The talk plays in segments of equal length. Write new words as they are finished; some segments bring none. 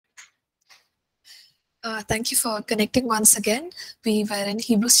Thank you for connecting once again. We were in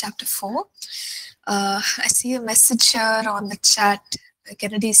Hebrews chapter 4. I see a message here on the chat.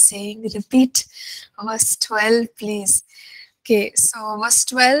 Kennedy is saying, repeat verse 12, please. Okay, so verse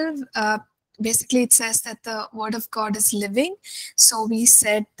 12, basically it says that the word of God is living. So we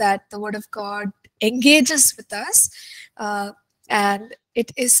said that the word of God engages with us and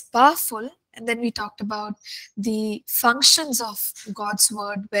it is powerful. And then we talked about the functions of God's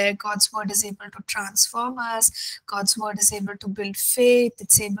word, where God's word is able to transform us. God's word is able to build faith.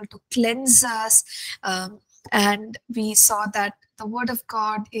 It's able to cleanse us. And we saw that the word of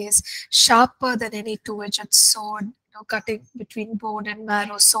God is sharper than any two-edged sword, cutting between bone and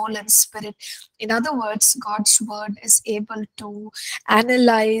marrow, soul and spirit. In other words, God's word is able to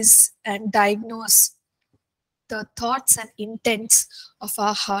analyze and diagnose the thoughts and intents of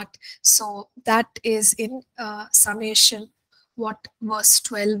our heart. So that is in summation what verse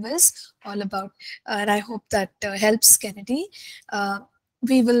 12 is all about. And I hope that helps Kennedy.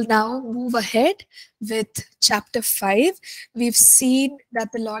 We will now move ahead with chapter 5. We've seen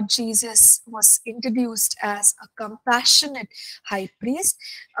that the Lord Jesus was introduced as a compassionate high priest.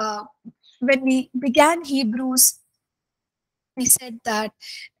 When we began Hebrews, we said that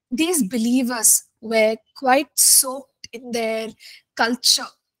these believers were quite soaked in their culture,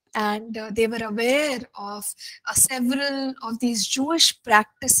 and they were aware of several of these Jewish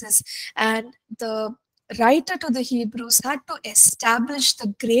practices, and the writer to the Hebrews had to establish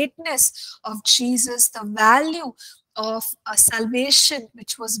the greatness of Jesus, the value of salvation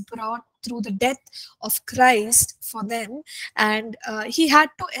which was brought through the death of Christ for them, and he had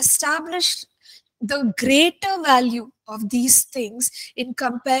to establish the greater value of these things in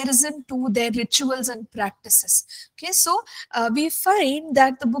comparison to their rituals and practices. Okay, so we find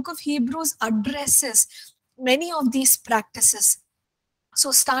that the book of Hebrews addresses many of these practices. So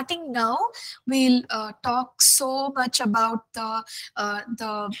starting now, we'll talk so much about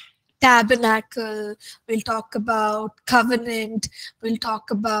the tabernacle, we'll talk about covenant, we'll talk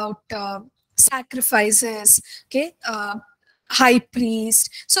about sacrifices, okay, high priest.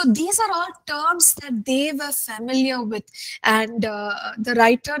 So these are all terms that they were familiar with, and the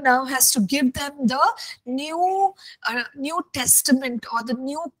writer now has to give them the new Testament or the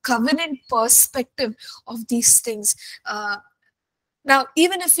new covenant perspective of these things. Now,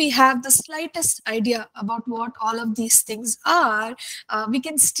 even if we have the slightest idea about what all of these things are, we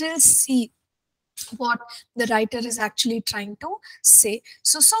can still see what the writer is actually trying to say.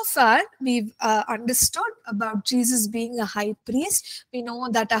 So far we've understood about Jesus being a high priest. We know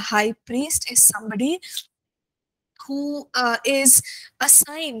that a high priest is somebody who is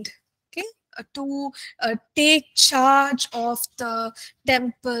assigned, okay, to take charge of the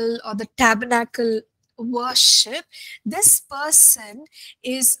temple or the tabernacle worship. This person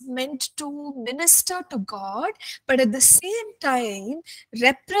is meant to minister to God, but at the same time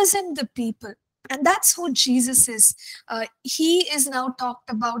represent the people. And that's who Jesus is. He is now talked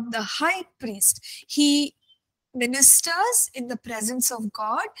about the high priest. He ministers in the presence of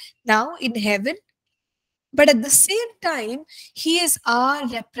God now in heaven, but at the same time, he is our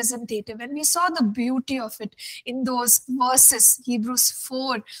representative. And we saw the beauty of it in those verses, Hebrews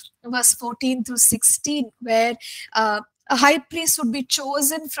 4, verse 14 through 16, where a high priest would be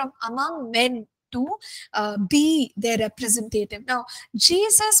chosen from among men to be their representative. Now,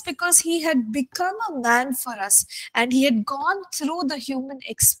 Jesus, because he had become a man for us and he had gone through the human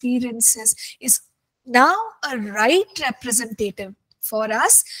experiences, is now a right representative for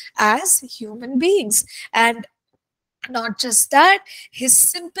us as human beings. And not just that, his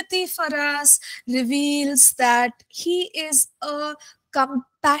sympathy for us reveals that he is a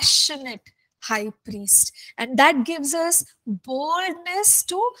compassionate high priest, and that gives us boldness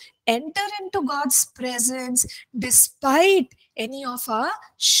to enter into God's presence despite any of our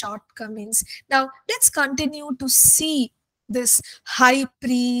shortcomings. Now let's continue to see this high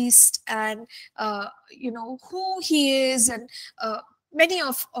priest and who he is, and many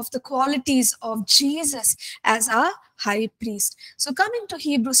of the qualities of Jesus as our high priest. So coming to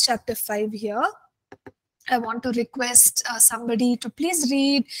Hebrews chapter 5 here, I want to request somebody to please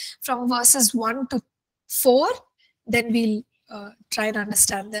read from verses 1 to 4. Then we'll try and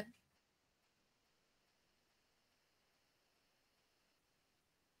understand them.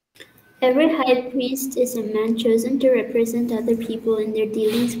 Every high priest is a man chosen to represent other people in their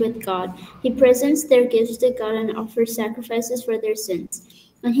dealings with God. He presents their gifts to God and offers sacrifices for their sins.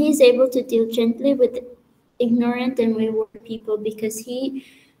 And he is able to deal gently with ignorant and wayward people because he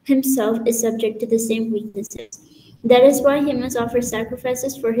himself is subject to the same weaknesses. That is why he must offer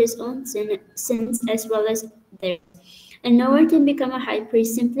sacrifices for his own sins as well as theirs. And no one can become a high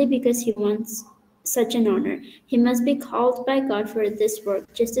priest simply because he wants such an honor. He must be called by God for this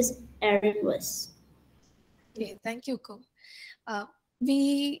work, just as Aaron was. Okay, thank you, Ko.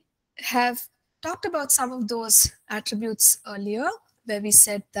 We have talked about some of those attributes earlier, where we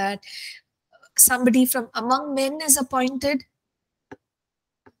said that somebody from among men is appointed.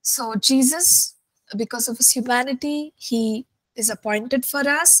 So Jesus, because of his humanity, he is appointed for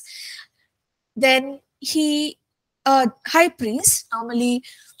us. Then a high priest normally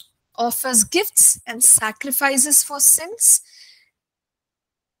offers gifts and sacrifices for sins.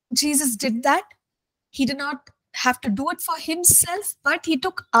 Jesus did that. He did not have to do it for himself, but he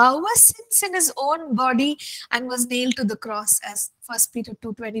took our sins in his own body and was nailed to the cross, as 1 Peter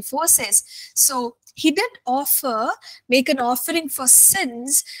 2:24 says. So he did make an offering for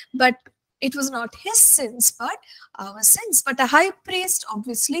sins, but it was not his sins, but our sins. But a high priest,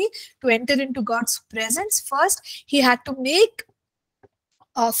 obviously, to enter into God's presence, first he had to make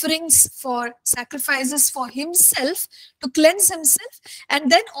offerings for sacrifices for himself to cleanse himself,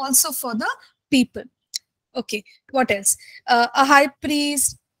 and then also for the people. Okay, what else? A high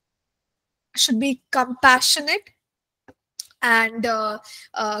priest should be compassionate, and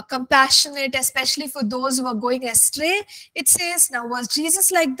compassionate, especially for those who are going astray. It says, now was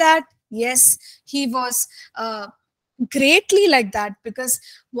Jesus like that? Yes, he was greatly like that, because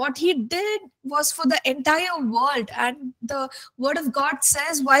what he did was for the entire world. And the word of God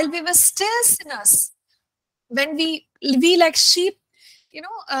says, while we were still sinners, when we like sheep,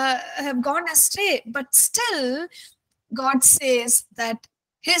 have gone astray, but still God says that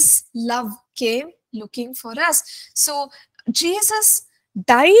his love came looking for us. So Jesus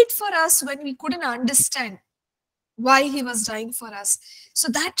died for us when we couldn't understand why he was dying for us. So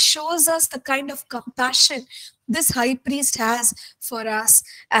that shows us the kind of compassion this high priest has for us,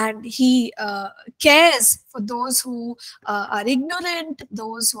 and he cares for those who are ignorant,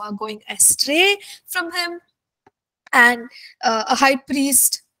 those who are going astray from him. And a high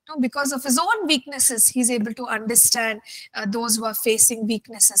priest, because of his own weaknesses, he's able to understand those who are facing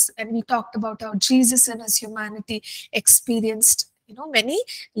weaknesses. And we talked about how Jesus in his humanity experienced many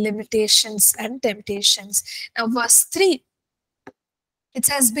limitations and temptations. Now verse 3, it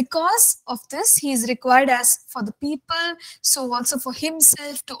says, because of this, he is required as for the people, so also for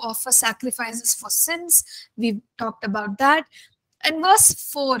himself, to offer sacrifices for sins. We've talked about that. And verse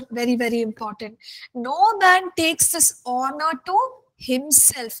 4, very, very important. No man takes this honor to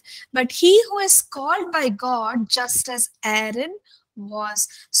himself, but he who is called by God, just as Aaron was.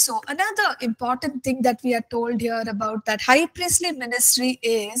 So another important thing that we are told here about that high priestly ministry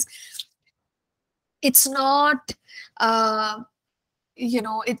is, it's not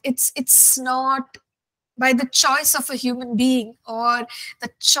it's not by the choice of a human being or the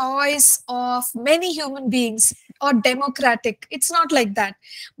choice of many human beings or democratic. It's not like that,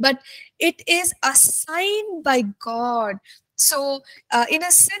 but it is assigned by God. So in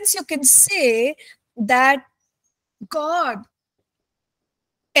a sense, you can say that God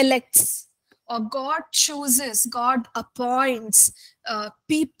elects, or God chooses, God appoints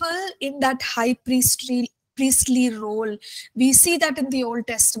people in that high priestly role. We see that in the Old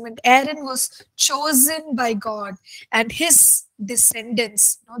Testament. Aaron was chosen by God, and his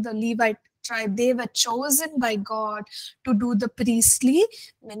descendants, the Levite tribe, they were chosen by God to do the priestly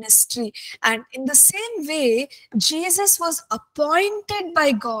ministry. And in the same way, Jesus was appointed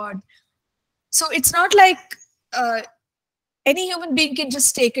by God. So it's not like any human being can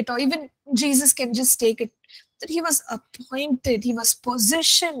just take it, or even Jesus can just take it. That he was appointed, he was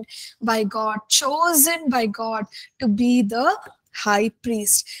positioned by God, chosen by God to be the high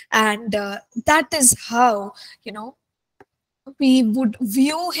priest. And that is how, we would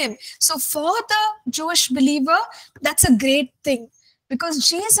view him. So for the Jewish believer, that's a great thing, because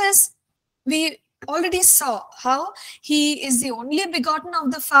Jesus, we already saw how he is the only begotten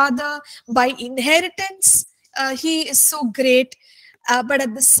of the Father. By inheritance, he is so great. But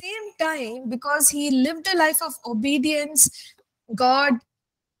at the same time, because he lived a life of obedience, God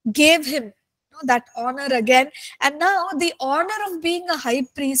gave him that honor again. And now the honor of being a high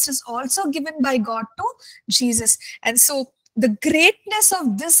priest is also given by God to Jesus. And so the greatness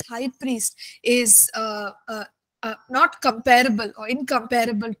of this high priest is not comparable or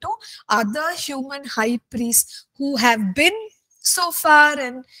incomparable to other human high priests who have been so far.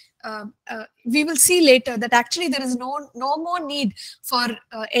 And we will see later that actually there is no more need for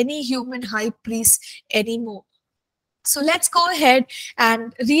any human high priest anymore. So let's go ahead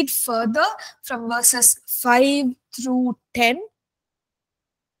and read further from verses 5 through 10.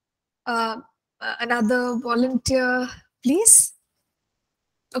 Another volunteer, please.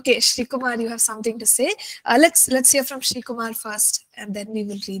 Okay, Shri Kumar, you have something to say. Let's hear from Shri Kumar first, and then we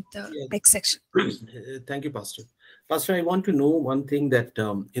will read the next section. Thank you, Pastor. Pastor, I want to know one thing, that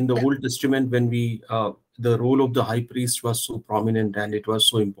in the Old Testament, when the role of the high priest was so prominent and it was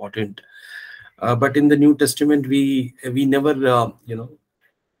so important, but in the New Testament, we never,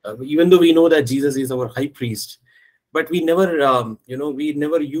 even though we know that Jesus is our high priest, but we never, we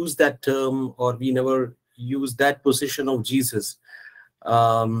never use that term, or we never use that position of Jesus.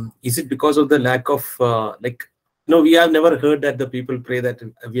 Is it because of the lack of we have never heard that the people pray that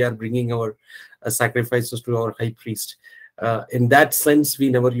we are bringing our sacrifices to our high priest? In that sense, we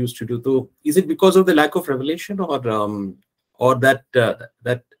never used to do so. Is it because of the lack of revelation, or that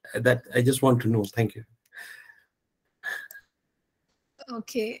I just want to know? Thank you.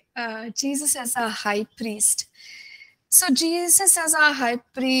 Okay, Jesus as a high priest. So Jesus as a high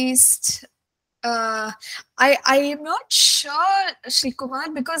priest, I am not sure, Shri Kumar,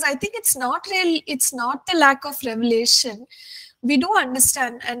 because I think it's not the lack of revelation. We do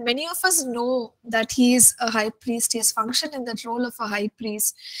understand, and many of us know that he is a high priest. He has functioned in that role of a high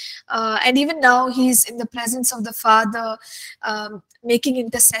priest, and even now he's in the presence of the Father, making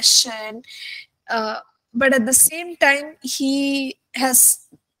intercession. But at the same time, he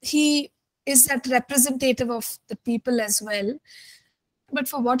is that representative of the people as well. But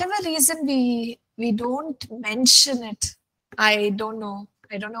for whatever reason, we don't mention it. I don't know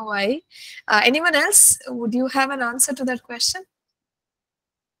why. Anyone else? Would you have an answer to that question?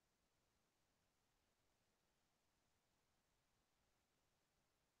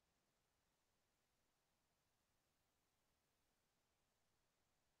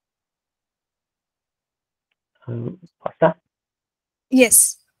 Pastor?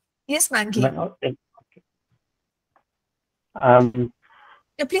 Yes, Mangi. Okay.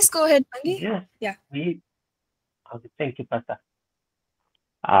 Yeah, please go ahead, Mangi. Yes. Yeah. Thank you, Pastor.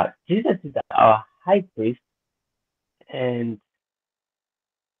 Jesus is our high priest, and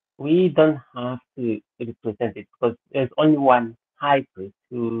we don't have to represent it, because there's only one high priest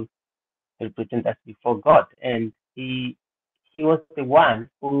who represents us before God, and he was the one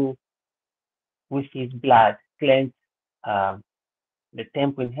who, with his blood, cleansed the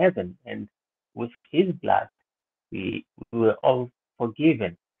temple in heaven, and with his blood, we were all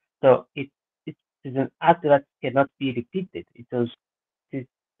forgiven. So it is an act that cannot be repeated. It's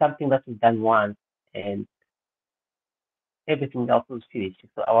something that is done once, and everything else was finished.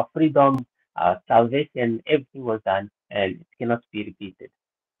 So our freedom, our salvation, everything was done, and it cannot be repeated.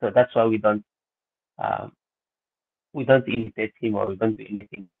 So that's why we don't imitate him, or we don't do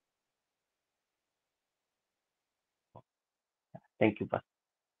anything. Thank you, Pastor.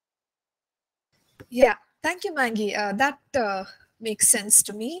 Yeah, thank you, Mangi. That makes sense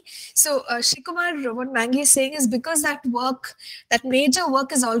to me. So, Shri Kumar, what Mangi is saying is because that major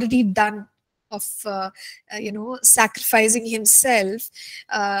work is already done of, sacrificing himself,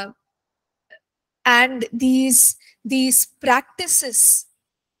 and these practices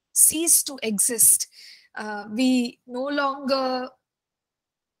cease to exist. We no longer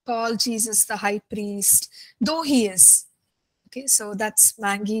call Jesus the high priest, though he is. Okay, so that's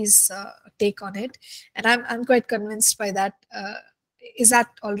Mangi's take on it, and I'm quite convinced by that. Is that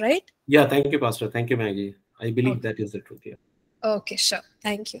all right? Yeah, thank you, Pastor. Thank you, Maggie. I believe that is the truth. Yeah. Okay, sure.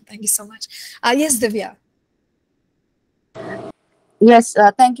 Thank you so much. Yes, Divya. Yes,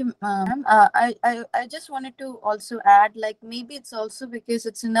 thank you, ma'am. I just wanted to also add, like, maybe it's also because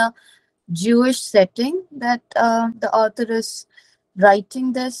it's in a Jewish setting that the author is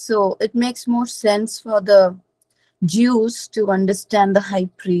writing this, so it makes more sense for the Jews to understand the high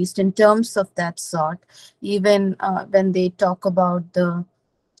priest in terms of that sort, even when they talk about the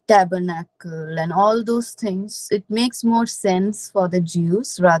tabernacle and all those things. It makes more sense for the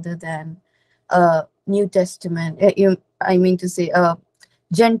Jews rather than New Testament. I mean to say a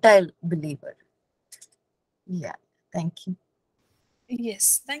Gentile believer. Yeah, thank you.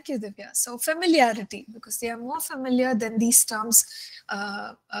 Yes, thank you, Divya. So familiarity, because they are more familiar, then these terms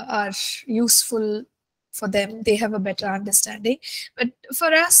are useful for them. They have a better understanding. But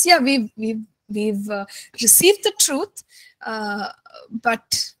for us, yeah, we've received the truth,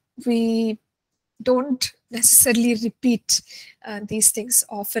 but we don't necessarily repeat these things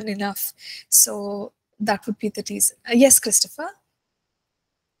often enough. So that would be the reason. Yes, Christopher?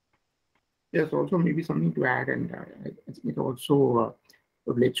 There's also maybe something to add, and it also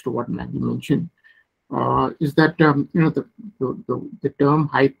relates to what Maggie mentioned. Is that the term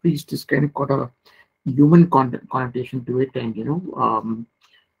high priest is kind of got a human connotation to it, and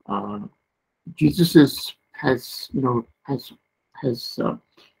Jesus has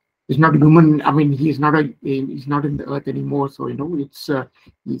he's not human. I mean, he's not in the earth anymore. So it's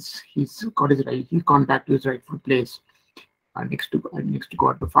he's got his right. He's gone back to his rightful place next to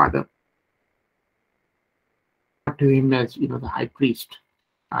God the Father. To him as the high priest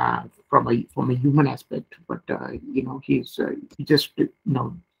from a human aspect, but he's he just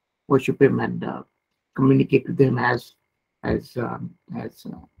worship him and communicate with him as a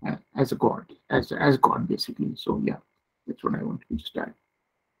God, as God basically. So yeah, that's what I want to just add.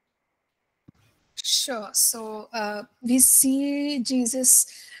 Sure. So we see Jesus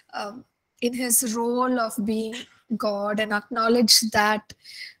in his role of being God and acknowledge that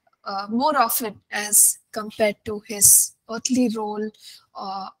more often as compared to his earthly role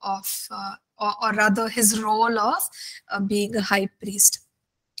or rather his role of being a high priest.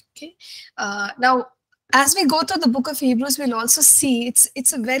 Okay. Now, as we go through the book of Hebrews, we'll also see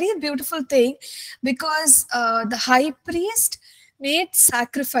it's a very beautiful thing, because the high priest made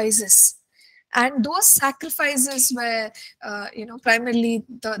sacrifices. And those sacrifices were, primarily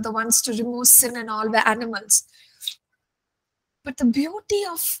the ones to remove sin and all were animals. But the beauty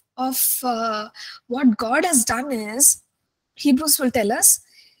of what God has done is, Hebrews will tell us,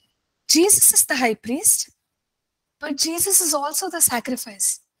 Jesus is the high priest, but Jesus is also the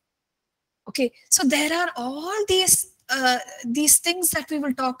sacrifice. Okay, so there are all these things that we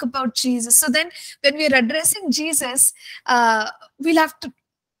will talk about Jesus. So then, when we are addressing Jesus, we'll have to,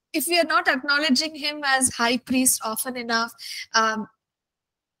 if we are not acknowledging him as high priest often enough,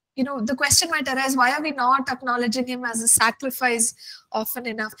 the question might arise, why are we not acknowledging him as a sacrifice often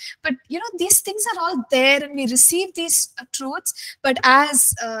enough? But these things are all there, and we receive these truths. But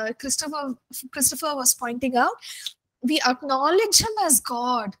as Christopher was pointing out, we acknowledge him as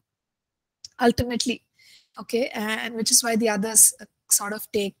God ultimately. Okay, and which is why the others sort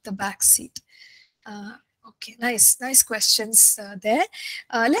of take the back seat. Okay, nice questions there.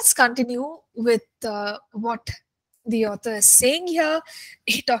 Let's continue with what the author is saying here.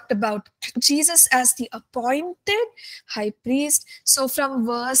 He talked about Jesus as the appointed high priest. So from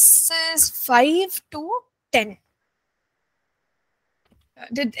verses 5 to 10.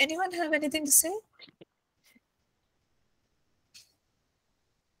 Did anyone have anything to say?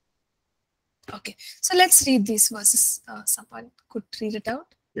 Okay, so let's read these verses. Someone could read it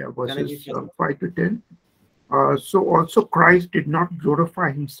out. Yeah, verses 5 to 10. So also Christ did not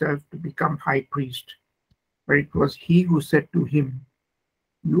glorify himself to become high priest, but it was he who said to him,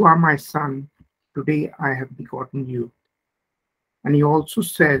 "You are my son, today I have begotten you." And he also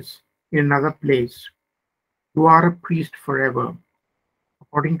says in another place, "You are a priest forever,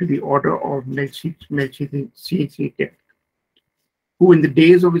 according to the order of Melchizedek, who in the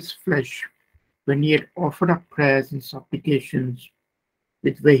days of his flesh, when he had offered up prayers and supplications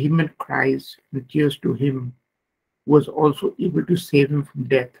with vehement cries and tears to him, was also able to save him from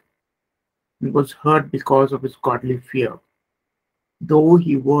death, and was heard because of his godly fear. Though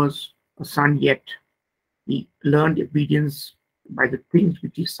he was a son yet, he learned obedience by the things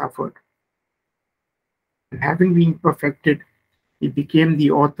which he suffered. And having been perfected, he became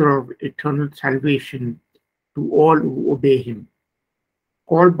the author of eternal salvation to all who obey him,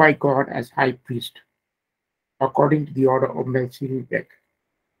 called by God as high priest, according to the order of Melchizedek,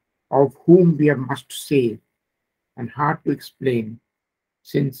 of whom we are much to say and hard to explain,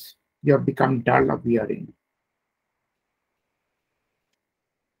 since you have become dull of hearing."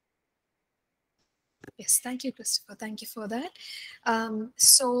 Yes, thank you, Christopher. Thank you for that.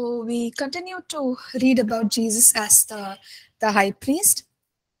 So we continue to read about Jesus as the high priest.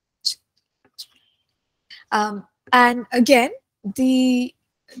 And again, the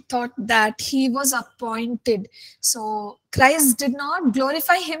thought that he was appointed. So Christ did not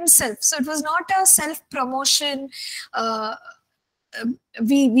glorify himself. So it was not a self-promotion.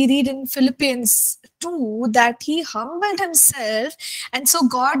 We read in Philippians 2 that he humbled himself, and so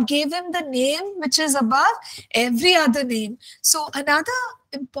God gave him the name which is above every other name. So another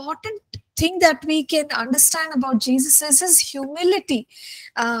important thing that we can understand about Jesus is his humility.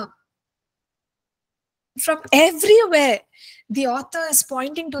 From everywhere, the author is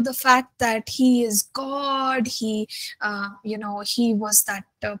pointing to the fact that he is God. He was that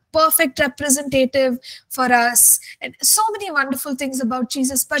perfect representative for us, and so many wonderful things about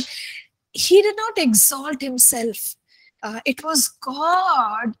Jesus. But he did not exalt himself. It was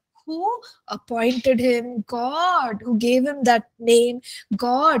God who appointed him, God who gave him that name,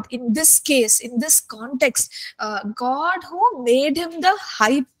 God in this case, in this context, God who made him the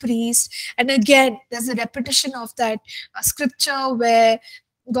high priest. And again, there's a repetition of that scripture where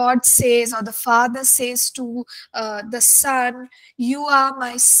God says, or the Father says to the Son, "You are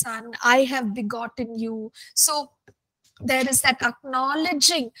my son, I have begotten you." So there is that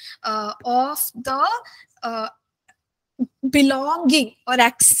acknowledging of the belonging or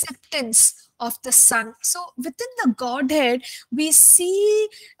acceptance of the Son. So within the Godhead, we see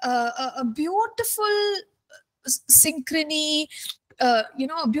a beautiful synchrony,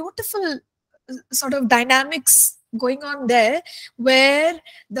 a beautiful sort of dynamics going on there, where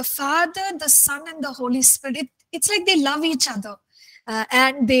the Father, the Son, and the Holy Spirit, it's like they love each other.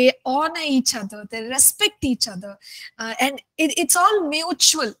 And they honor each other, they respect each other, and it's all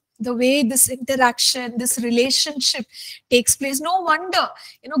mutual. The way this interaction, this relationship takes place. No wonder,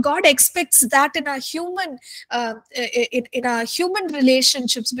 God expects that in our human, in our human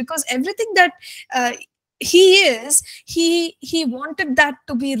relationships, because everything that he wanted that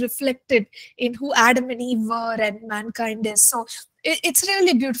to be reflected in who Adam and Eve were and mankind is. So it's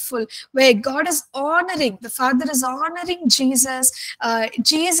really beautiful, where God is honoring, the Father is honoring Jesus.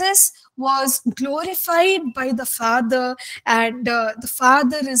 Jesus was glorified by the Father, and the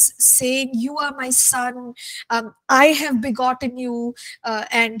Father is saying, you are my Son, I have begotten you,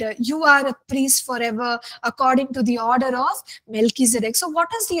 and you are a priest forever according to the order of Melchizedek. So what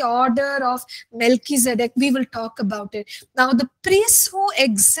is the order of Melchizedek? We will talk about it. Now, the priests who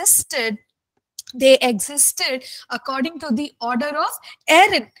existed, they existed according to the order of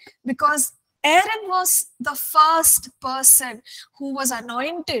Aaron, because Aaron was the first person who was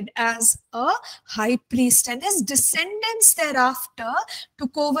anointed as a high priest, and his descendants thereafter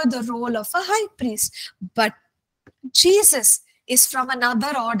took over the role of a high priest. But Jesus is from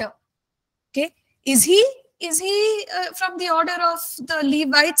another order. Okay, is he from the order of the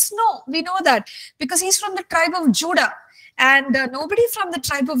Levites? No, we know that, because he's from the tribe of Judah. And nobody from the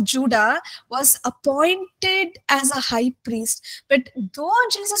tribe of Judah was appointed as a high priest. But though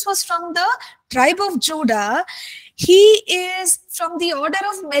Jesus was from the tribe of Judah, he is from the order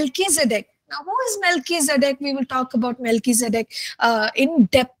of Melchizedek. Now, who is Melchizedek? We will talk about Melchizedek in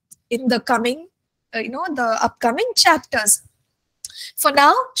depth in the coming, the upcoming chapters. For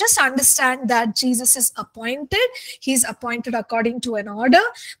now, just understand that Jesus is appointed. He's appointed according to an order.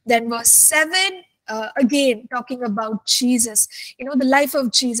 Then verse 7, again talking about Jesus, the life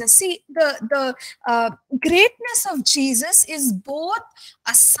of Jesus. See, the greatness of Jesus is both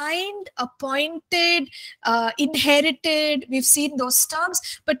assigned, appointed, inherited. We've seen those terms,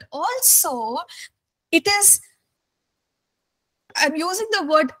 but also it is, I'm using the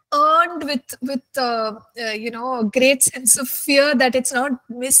word earned with a great sense of fear that it's not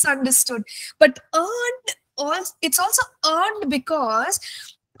misunderstood. But earned, it's also earned because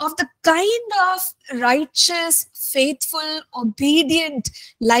of the kind of righteous, faithful, obedient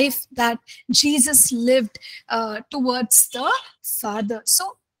life that Jesus lived towards the Father.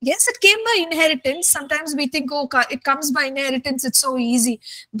 So yes, it came by inheritance. Sometimes we think, oh, it comes by inheritance, it's so easy.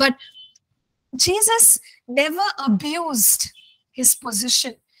 But Jesus never abused his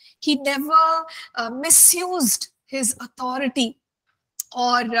position. He never misused his authority,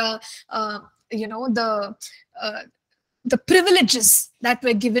 or the privileges that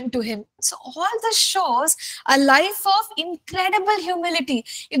were given to him. So all this shows a life of incredible humility.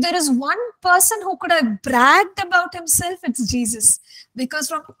 If there is one person who could have bragged about himself, it's Jesus, because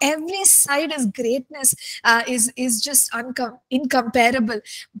from every side his greatness is just incomparable.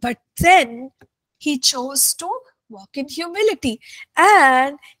 But then he chose to walk in humility,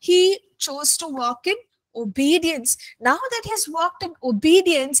 and he chose to walk in obedience. Now that he's walked in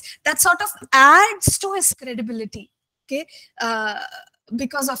obedience, that sort of adds to his credibility. Okay,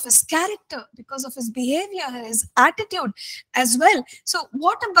 because of his character, because of his behavior, his attitude as well. So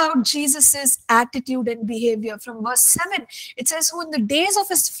what about Jesus's attitude and behavior? From verse 7, it says, who in the days of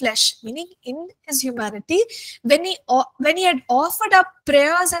his flesh, meaning in his humanity, when he had offered up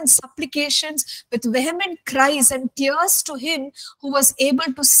prayers and supplications with vehement cries and tears to him who was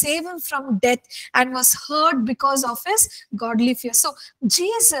able to save him from death, and was heard because of his godly fear. So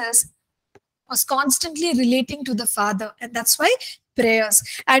Jesus was constantly relating to the Father, and that's why prayers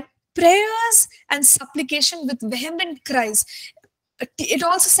and supplication with vehement cries. It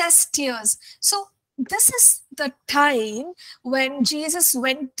also says tears. So this is the time when Jesus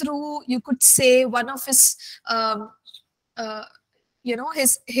went through, you could say, one of his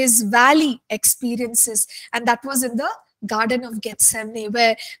his valley experiences, and that was in the Garden of Gethsemane,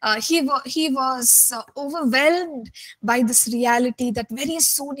 where he was overwhelmed by this reality that very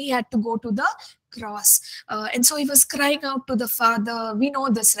soon he had to go to the cross, and so he was crying out to the Father. We know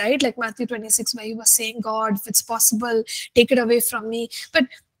this, right? Like Matthew 26, where he was saying, God, if it's possible, take it away from me. But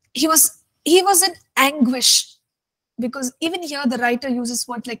he was in anguish, because even here the writer uses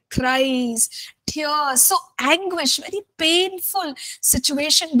what like cries, tears, so anguish, very painful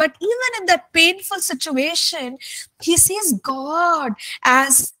situation. But even in that painful situation, he sees God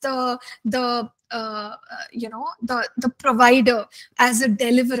as the provider, as a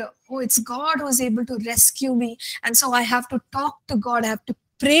deliverer. Oh, it's God who is able to rescue me, and so I have to talk to God, I have to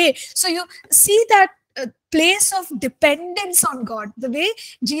pray. So you see that place of dependence on God, the way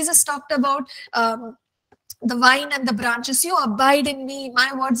Jesus talked about the vine and the branches. You abide in me,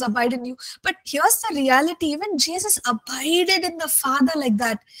 my words abide in you. But here's the reality, even Jesus abided in the Father like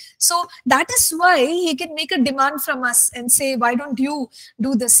that. So that is why he can make a demand from us and say, why don't you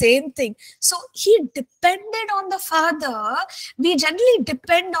do the same thing? So he depended on the Father. We generally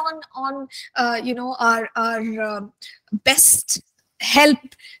depend on our best help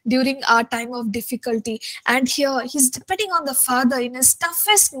during our time of difficulty, and here he's depending on the Father in his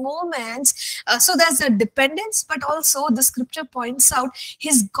toughest moments. So there's a dependence, but also the scripture points out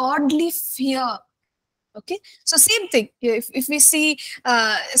his godly fear. Okay, so same thing. If we see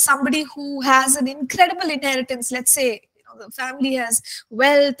somebody who has an incredible inheritance, let's say the family has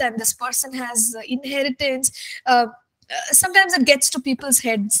wealth and this person has inheritance, sometimes it gets to people's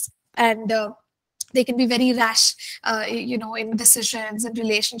heads, and they can be very rash, in decisions and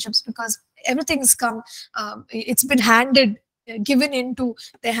relationships, because everything's come, it's been given into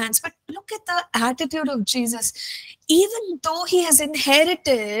their hands. But look at the attitude of Jesus. Even though he has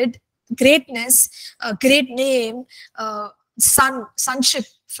inherited greatness, a great name, sonship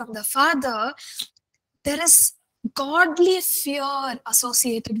from the Father, there is godly fear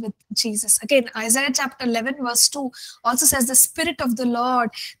associated with Jesus. Again, Isaiah chapter 11 verse 2 also says the Spirit of the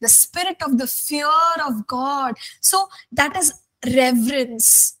Lord, the spirit of the fear of God. So that is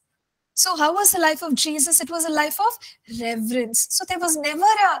reverence. So how was the life of Jesus? It was a life of reverence. So there was never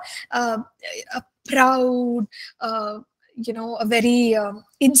a proud, a very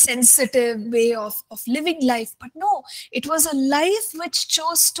insensitive way of living life. But no, it was a life which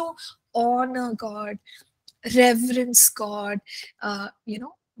chose to honor God, reverence God,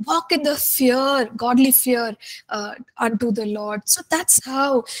 walk in the fear, godly fear unto the Lord. So that's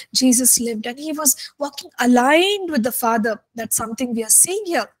how Jesus lived, and he was walking aligned with the Father. That's something we are seeing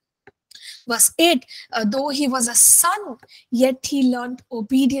here. Verse 8, though he was a son, yet he learned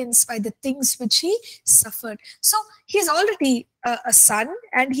obedience by the things which he suffered. So he's already a son,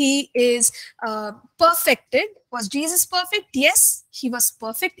 and he is perfected. Was Jesus perfect? Yes, he was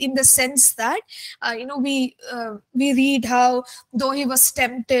perfect in the sense that, we read how though he was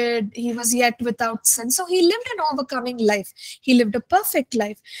tempted, he was yet without sin. So he lived an overcoming life. He lived a perfect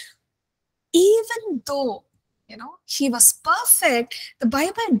life. Even though he was perfect, the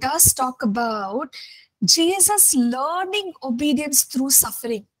Bible does talk about Jesus learning obedience through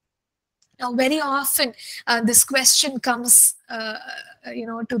suffering. Now, very often this question comes,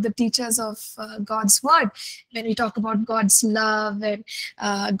 to the teachers of God's word, when we talk about God's love and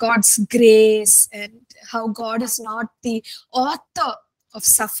God's grace, and how God is not the author of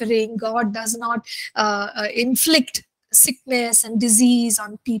suffering. God does not inflict sickness and disease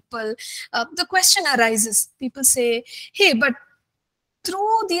on people. The question arises. People say, hey, but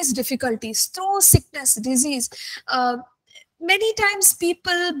through these difficulties, through sickness, disease, many times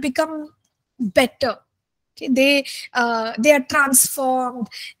people become better. Okay? They are transformed.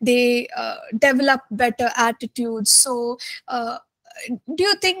 They develop better attitudes. So do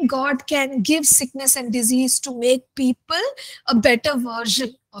you think God can give sickness and disease to make people a better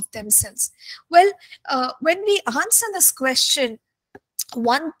version of themselves? Well, when we answer this question,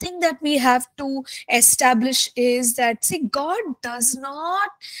 one thing that we have to establish is that, see, God does not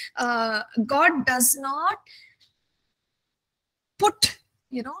put,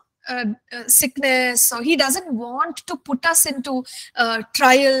 sickness, so he doesn't want to put us into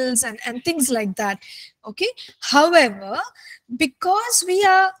trials and things like that. Okay. However, because we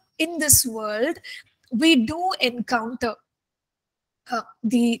are in this world, we do encounter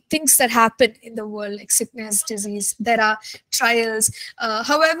the things that happen in the world, like sickness, disease. There are trials.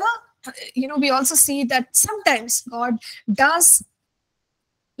 However, we also see that sometimes God does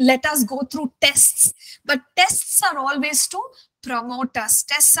let us go through tests, but tests are always to promote us.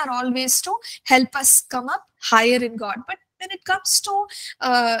 Tests are always to help us come up higher in God. But when it comes to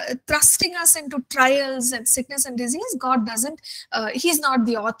thrusting us into trials and sickness and disease, God doesn't, he's not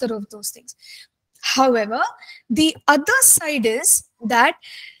the author of those things. However, the other side is that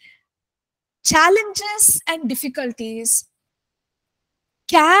challenges and difficulties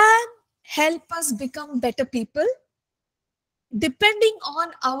can help us become better people depending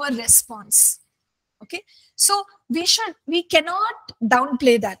on our response. Okay, so we cannot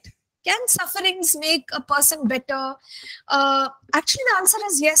downplay that. Can sufferings make a person better? Actually, the answer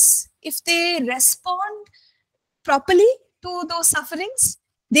is yes. If they respond properly to those sufferings,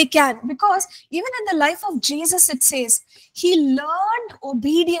 they can. Because even in the life of Jesus, it says he learned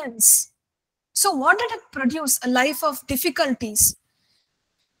obedience. So what did it produce? A life of difficulties.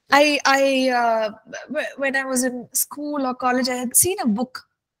 When I was in school or college, I had seen a book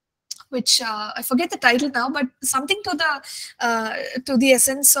which I forget the title now, but something to the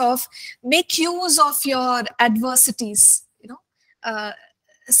essence of make use of your adversities,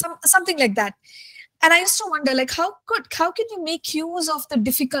 something like that. And I used to wonder, like, how can you make use of the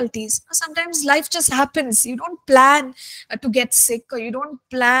difficulties? Sometimes life just happens. You don't plan to get sick, or you don't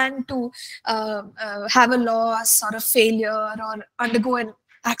plan to have a loss or a failure or undergo an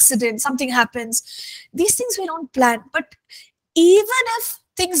accident. Something happens. These things we don't plan. But even if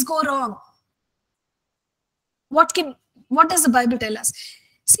things go wrong, what does the Bible tell us?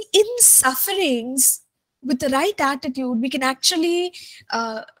 See, in sufferings, with the right attitude, we can actually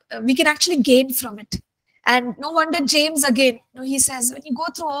gain from it. And no wonder James again, he says, when you go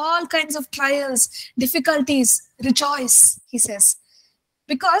through all kinds of trials, difficulties, rejoice, he says.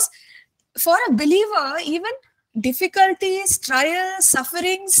 Because for a believer, even difficulties, trials,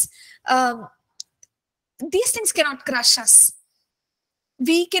 sufferings, these things cannot crush us.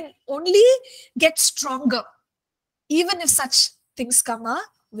 We can only get stronger, even if such things come our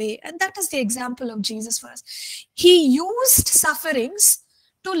way. And that is the example of Jesus for us. He used sufferings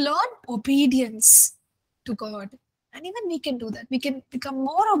to learn obedience to God. And even we can do that. We can become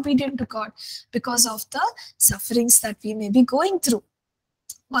more obedient to God because of the sufferings that we may be going through.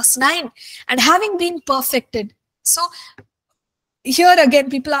 Verse 9, and having been perfected. So here again,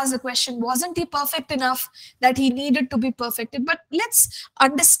 people ask the question, wasn't he perfect enough that he needed to be perfected? But let's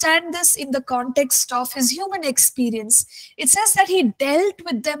understand this in the context of his human experience. It says that he dealt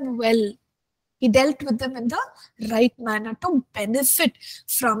with them well. He dealt with them in the right manner to benefit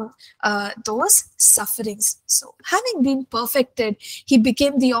from those sufferings. So, having been perfected, he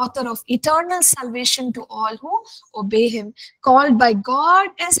became the author of eternal salvation to all who obey him, called by God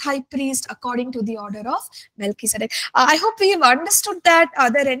as high priest according to the order of Melchizedek. I hope we have understood that. Are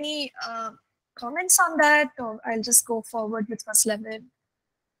there any comments on that? Or I'll just go forward with verse 11.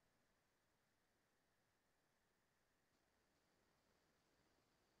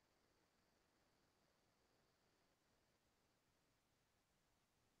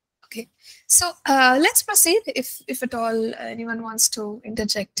 Okay, so let's proceed. If at all anyone wants to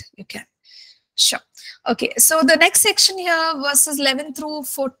interject, you can. Sure. Okay, so the next section here, verses 11 through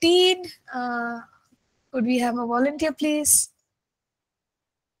 14. Could we have a volunteer, please?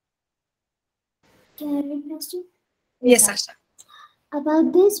 Can I read, Pastor? Yes, Asha.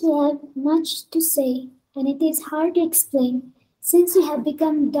 About this we have much to say, and it is hard to explain, since you have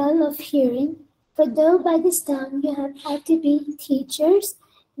become dull of hearing. For though by this time you have had to be teachers,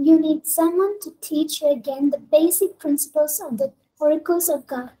 you need someone to teach you again the basic principles of the oracles of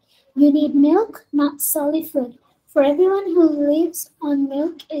God. You need milk, not solid food. For everyone who lives on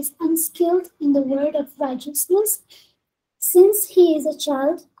milk is unskilled in the word of righteousness, since he is a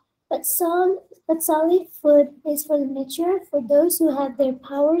child. But solid food is for the mature, for those who have their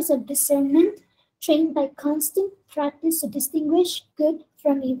powers of discernment trained by constant practice to distinguish good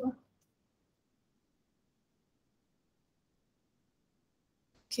from evil.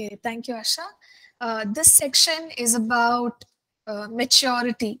 Okay, thank you, Asha. This section is about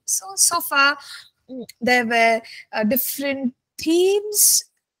maturity. So far, there were different themes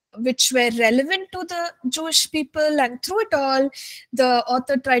which were relevant to the Jewish people, and through it all, the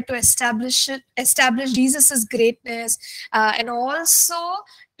author tried to establish Jesus's greatness, and also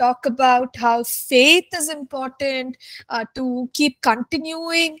talk about how faith is important, to keep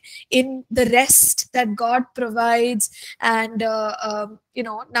continuing in the rest that God provides. And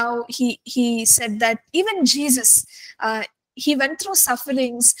now he said that even Jesus, he went through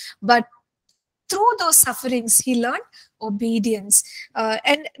sufferings, but through those sufferings he learned obedience.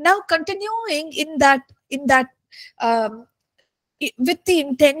 And now continuing in that with the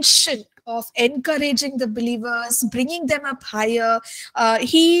intention of encouraging the believers, bringing them up higher,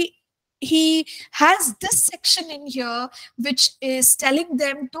 he has this section in here which is telling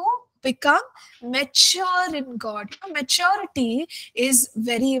them to become mature in God. Maturity is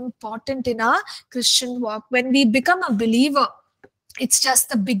very important in our Christian walk. When we become a believer, it's just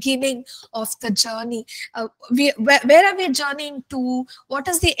the beginning of the journey. Where are we journeying to? What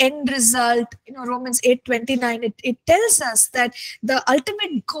is the end result? Romans 8:29, it tells us that the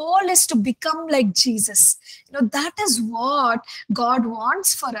ultimate goal is to become like Jesus. That is what God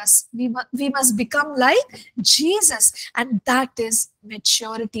wants for us. We must become like Jesus, and that is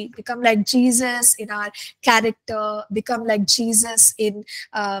maturity. Become like Jesus in our character, become like Jesus in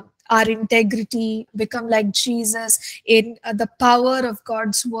our integrity, become like Jesus in the power of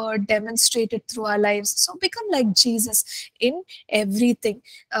God's word demonstrated through our lives. So become like Jesus in everything.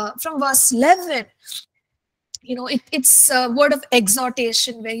 From verse 11, it's a word of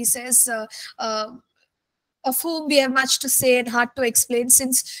exhortation where he says, of whom we have much to say and hard to explain,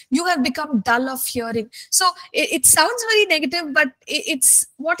 since you have become dull of hearing. So it sounds very negative, but it's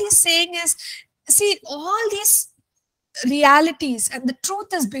what he's saying is, see, all these realities and the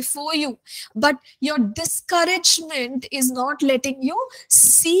truth is before you, but your discouragement is not letting you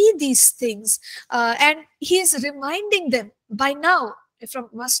see these things. And he is reminding them by now. From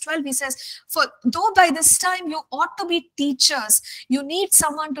verse 12, he says, for though by this time you ought to be teachers, you need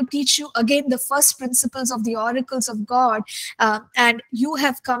someone to teach you again the first principles of the oracles of God, and you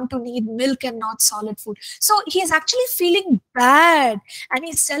have come to need milk and not solid food. So he is actually feeling bad, and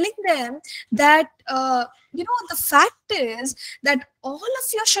he's telling them that the fact is that all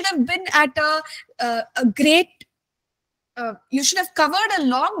of you should have been at a great you should have covered a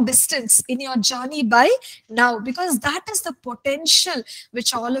long distance in your journey by now, because that is the potential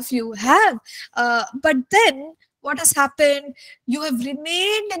which all of you have. But then what has happened? You have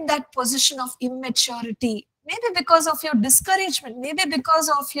remained in that position of immaturity, maybe because of your discouragement, maybe because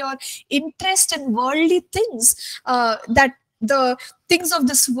of your interest in worldly things, that the things of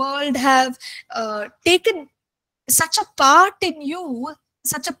this world have taken such a part in you,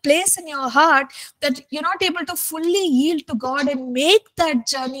 such a place in your heart, that you're not able to fully yield to God and make that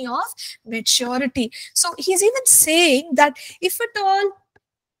journey of maturity. So he's even saying that if at all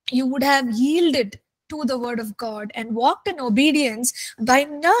you would have yielded to the word of God and walked in obedience, by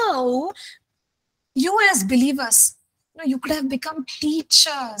now you as believers, you could have become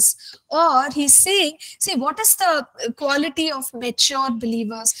teachers. Or he's saying, see, what is the quality of mature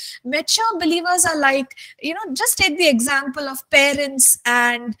believers? Mature believers are like, just take the example of parents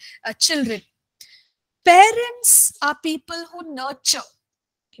and children. Parents are people who nurture.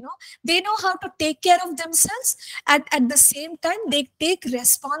 They know how to take care of themselves. At the same time, they take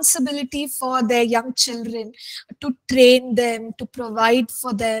responsibility for their young children, to train them, to provide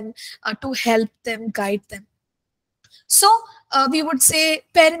for them, to help them, guide them. So we would say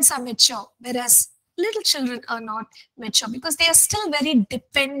parents are mature, whereas little children are not mature because they are still very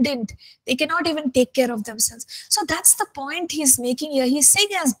dependent. They cannot even take care of themselves. So that's the point he's making here. He's saying,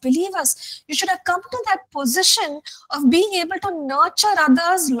 as believers, you should have come to that position of being able to nurture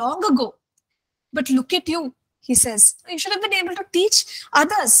others long ago. But look at you, he says. You should have been able to teach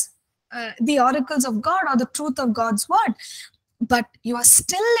others the oracles of God or the truth of God's word. But you are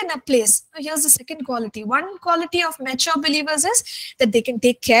still in a place. Here's the second quality. One quality of mature believers is that they can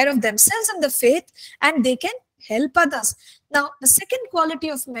take care of themselves in the faith and they can help others. Now, the second quality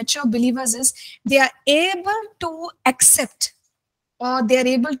of mature believers is they are able to accept, or they are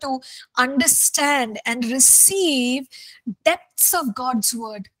able to understand and receive depths of God's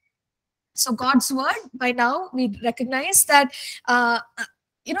word. So God's word, by now we recognize that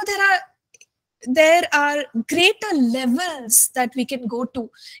there are greater levels that we can go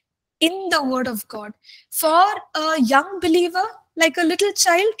to in the word of God. For a young believer, like a little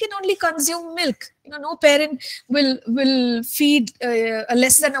child can only consume milk. No parent will feed a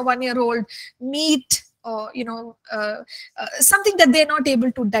less than a 1-year-old meat, or something that they're not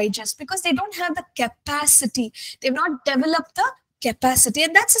able to digest, because they don't have the capacity. They've not developed the capacity,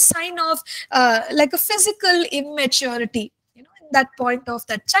 and that's a sign of like a physical immaturity. That point of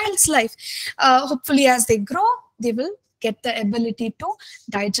that child's life. Hopefully, as they grow, they will get the ability to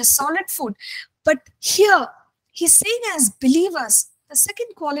digest solid food. But here, he's saying, as believers, the second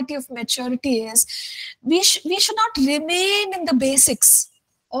quality of maturity is we should not remain in the basics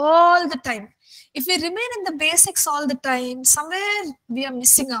all the time. If we remain in the basics all the time, somewhere we are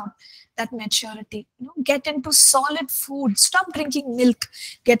missing out that maturity. Get into solid food. Stop drinking milk.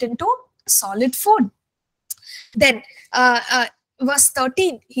 Get into solid food. Then, verse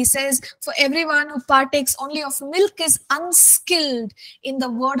 13, he says, for everyone who partakes only of milk is unskilled in the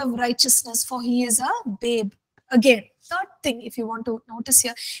word of righteousness, for he is a babe. Again, third thing, if you want to notice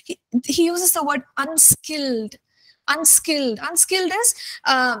here, he uses the word unskilled. Unskilled is,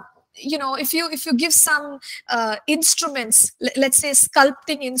 if you give some instruments, let's say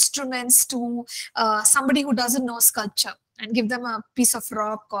sculpting instruments to somebody who doesn't know sculpture, and give them a piece of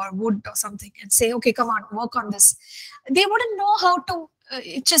rock or wood or something and say, okay, come on, work on this. They wouldn't know how to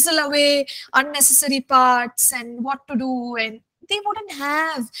chisel away unnecessary parts and what to do, and they wouldn't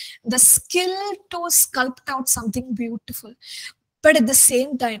have the skill to sculpt out something beautiful. But at the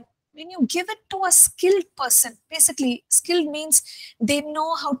same time, when you give it to a skilled person, basically skilled means they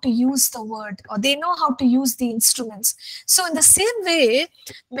know how to use the word, or they know how to use the instruments. So in the same way,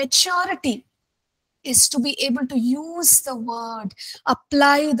 maturity is to be able to use the word,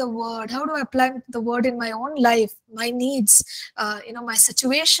 apply the word. How do I apply the word in my own life, my needs, my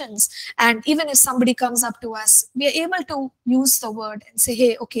situations? And even if somebody comes up to us, we are able to use the word and say,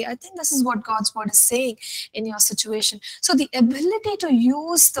 hey, okay, I think this is what God's word is saying in your situation. So the ability to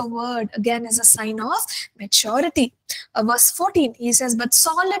use the word, again, is a sign of maturity. Verse 14, he says, but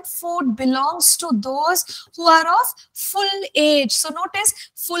solid food belongs to those who are of full age. So notice,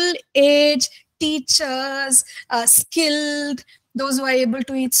 full age, teachers, skilled, those who are able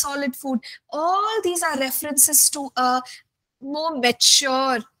to eat solid food. All these are references to a more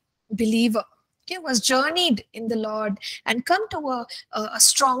mature believer, okay, who has journeyed in the Lord and come to a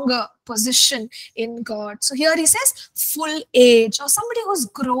stronger position in God. So here he says full age, or somebody who's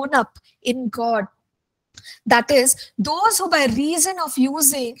grown up in God. That is, those who by reason of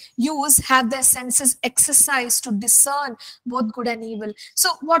use have their senses exercised to discern both good and evil. So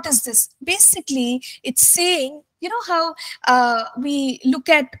what is this? Basically, it's saying, you know how we look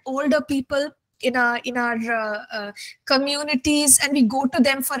at older people in our communities, and we go to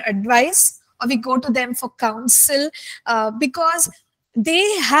them for advice, or we go to them for counsel, because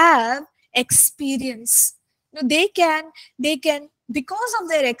they have experience. You know, they can, because of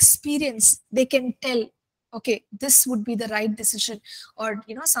their experience, they can tell, okay, this would be the right decision, or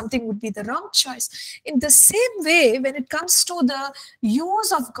something would be the wrong choice. In the same way, when it comes to the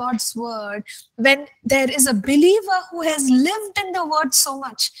use of God's word, when there is a believer who has lived in the word so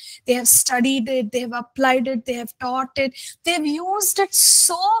much, they have studied it, they have applied it, they have taught it, they have used it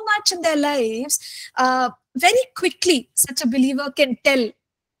so much in their lives, very quickly such a believer can tell,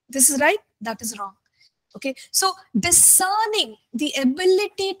 this is right, that is wrong. Okay, so discerning, the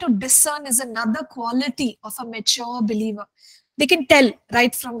ability to discern, is another quality of a mature believer. They can tell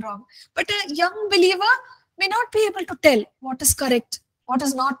right from wrong. But a young believer may not be able to tell what is correct, what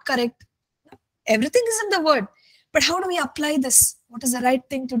is not correct. Everything is in the word. But how do we apply this? What is the right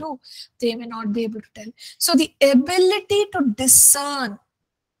thing to do? They may not be able to tell. So the ability to discern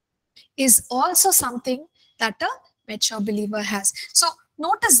is also something that a mature believer has. So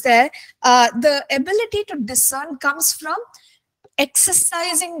notice there, the ability to discern comes from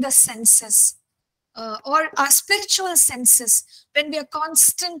exercising the senses, or our spiritual senses, when we are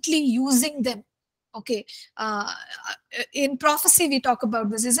constantly using them. Okay, in prophecy we talk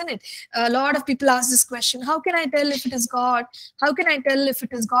about this, isn't it? A lot of people ask this question: how can I tell if it is God? How can I tell if it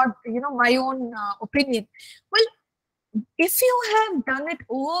is God? My own opinion. Well, if you have done it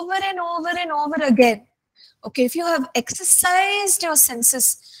over and over and over again, okay, if you have exercised your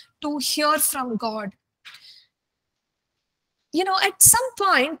senses to hear from God, at some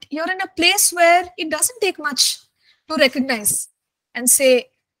point, you're in a place where it doesn't take much to recognize and say,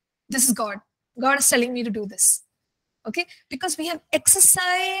 this is God. God is telling me to do this. Okay, because we have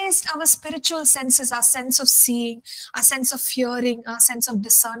exercised our spiritual senses, our sense of seeing, our sense of hearing, our sense of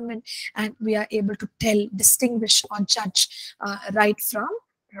discernment, and we are able to tell, distinguish, or judge right from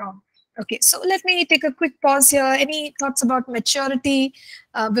wrong. Okay, so let me take a quick pause here. Any thoughts about maturity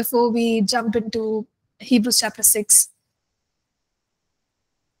before we jump into Hebrews chapter 6?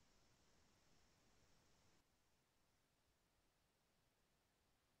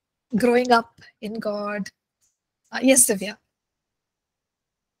 Growing up in God. Yes, Divya.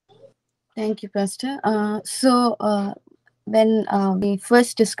 Thank you, Pastor. When we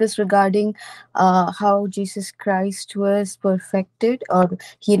first discussed regarding how Jesus Christ was perfected, or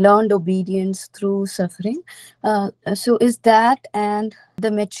he learned obedience through suffering. So is that and the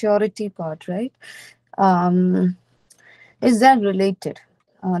maturity part, right? Is that related?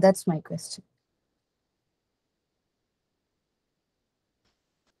 That's my question.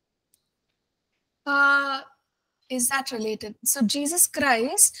 Is that related? So Jesus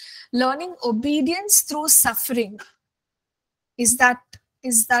Christ learning obedience through suffering. Is that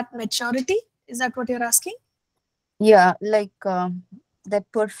maturity? Is that what you're asking? Yeah, like that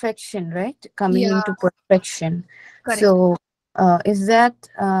perfection, right? Coming into perfection. Correct. So is that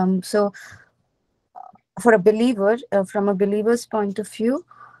so? For a believer, from a believer's point of view,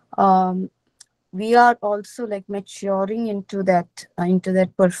 we are also like maturing into that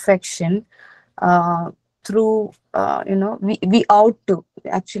perfection through we ought to,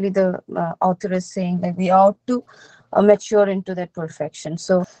 actually the author is saying, like, we ought to mature into that perfection.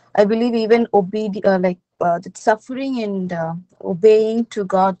 So I believe even the suffering and obeying to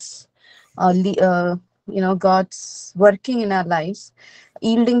God's God's working in our lives,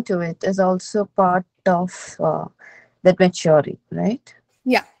 yielding to it is also part of that maturity, right?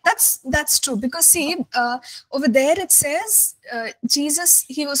 Yeah, that's true, because see, over there it says Jesus,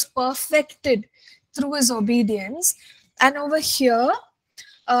 he was perfected through his obedience, and over here,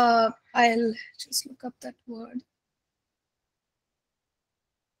 I'll just look up that word,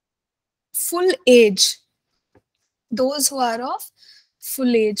 full age, those who are of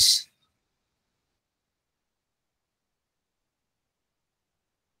full age.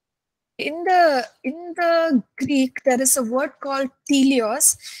 In the Greek, there is a word called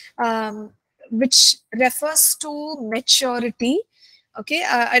telios, which refers to maturity. Okay,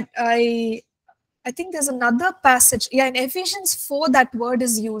 I think there's another passage. Yeah, in Ephesians 4, that word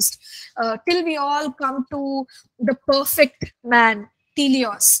is used. Till we all come to the perfect man,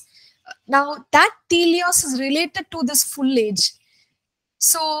 telios. Now, that telios is related to this full age.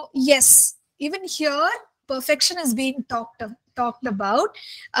 So, yes, even here, perfection is being talked about.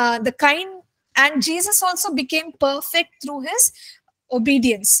 The kind, and Jesus also became perfect through his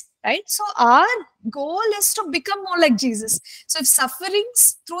obedience, right? So our goal is to become more like Jesus. So if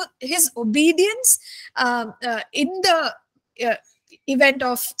sufferings through his obedience, in the event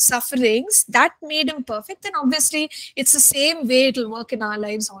of sufferings that made him perfect, then obviously it's the same way it will work in our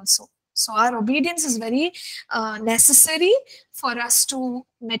lives also. So our obedience is very necessary for us to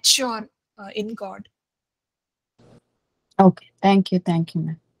mature in God. Okay, thank you,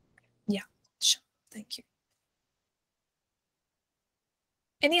 ma'am. Yeah, sure. Thank you.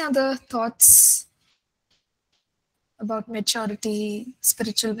 Any other thoughts about maturity,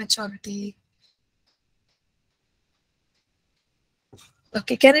 spiritual maturity?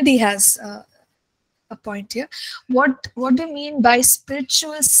 Okay, Kennedy has a point here. What do you mean by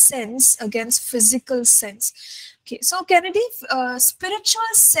spiritual sense against physical sense? Okay, so Kennedy,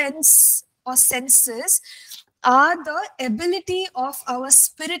 spiritual sense or senses are the ability of our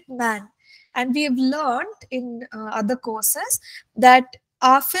spirit man, and we have learned in other courses that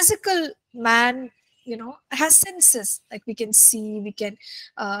our physical man, has senses, like we can see, we can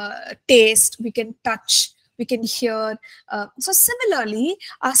taste, we can touch, we can hear. So similarly,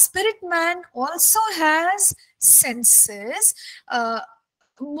 our spirit man also has senses,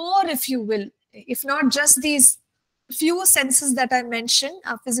 more, if you will, if not just these few senses that I mentioned,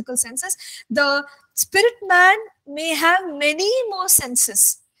 our physical senses. The spirit man may have many more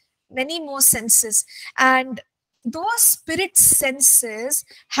senses, and those spirit senses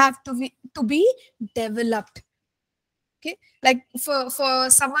have to be developed. Okay, like for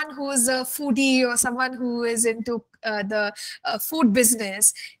someone who is a foodie or someone who is into the food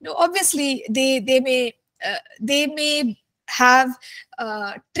business, obviously they may have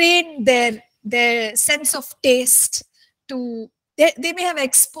trained their sense of taste to, they may have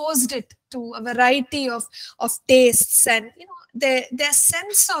exposed it to a variety of tastes, and their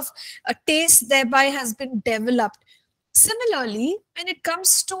sense of taste thereby has been developed. Similarly, when it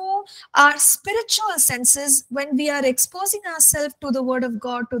comes to our spiritual senses, when we are exposing ourselves to the word of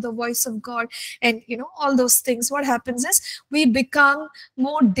God, to the voice of God, and all those things, what happens is we become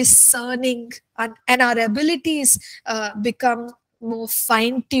more discerning, and our abilities become more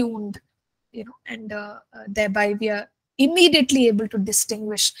fine-tuned, and thereby we are immediately able to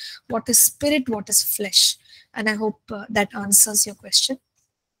distinguish what is spirit, what is flesh. And I hope that answers your question.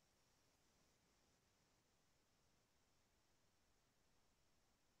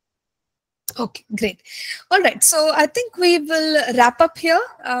 Okay, great. All right. So I think we will wrap up here,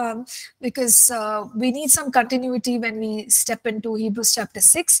 because we need some continuity when we step into Hebrews chapter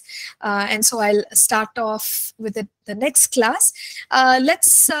 6. And so I'll start off with the next class.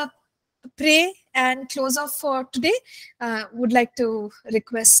 Let's pray and close off for today. Would like to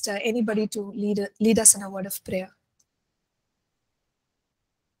request anybody to lead us in a word of prayer.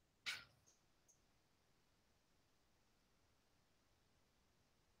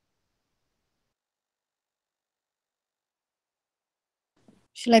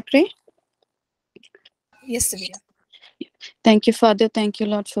 Shall I pray? Yes, Savita. Thank you, Father. Thank you,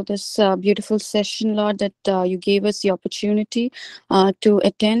 Lord, for this beautiful session, Lord, that you gave us the opportunity to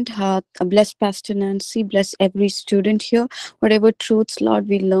attend. Bless Pastor Nancy, bless every student here. Whatever truths, Lord,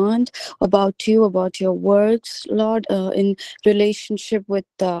 we learned about you, about your words, Lord, in relationship with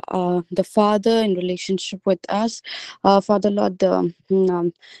the Father, in relationship with us. Father, Lord, the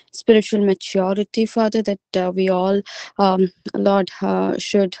spiritual maturity, Father, that we all, Lord,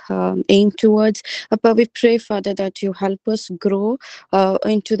 should aim towards. But we pray, Father, that you help us grow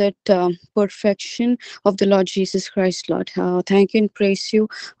into that perfection of the Lord Jesus Christ, Lord. Thank you and praise you.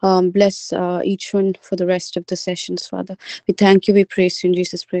 Bless each one for the rest of the sessions, Father. We thank you, we praise you in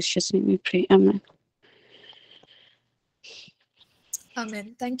Jesus' precious name. We pray. Amen.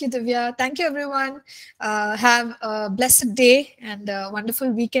 Amen. Thank you, Divya. Thank you, everyone. Have a blessed day and a wonderful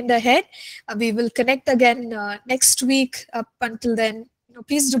weekend ahead. We will connect again next week. Up until then,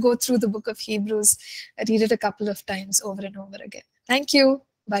 please do go through the book of Hebrews. Read it a couple of times over and over again. Thank you.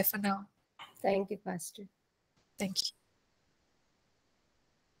 Bye for now. Thank you, Pastor. Thank you.